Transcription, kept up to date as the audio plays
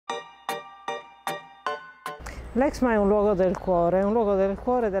L'EXMA è un luogo del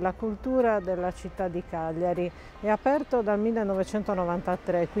cuore della cultura della città di Cagliari. È aperto dal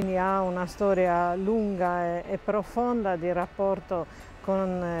 1993, quindi ha una storia lunga e profonda di rapporto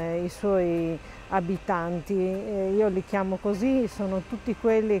con i suoi abitanti. Io li chiamo così, sono tutti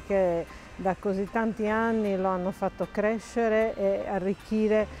quelli che da così tanti anni lo hanno fatto crescere e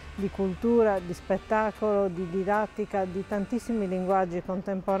arricchire di cultura, di spettacolo, di didattica, di tantissimi linguaggi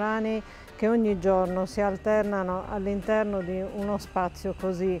contemporanei che ogni giorno si alternano all'interno di uno spazio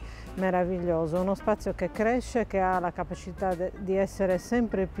così meraviglioso, uno spazio che cresce, che ha la capacità di essere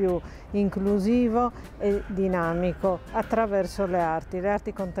sempre più inclusivo e dinamico attraverso le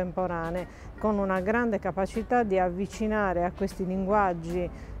arti contemporanee, con una grande capacità di avvicinare a questi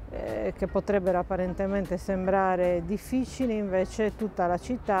linguaggi che potrebbero apparentemente sembrare difficili, invece tutta la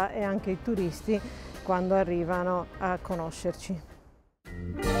città e anche i turisti quando arrivano a conoscerci.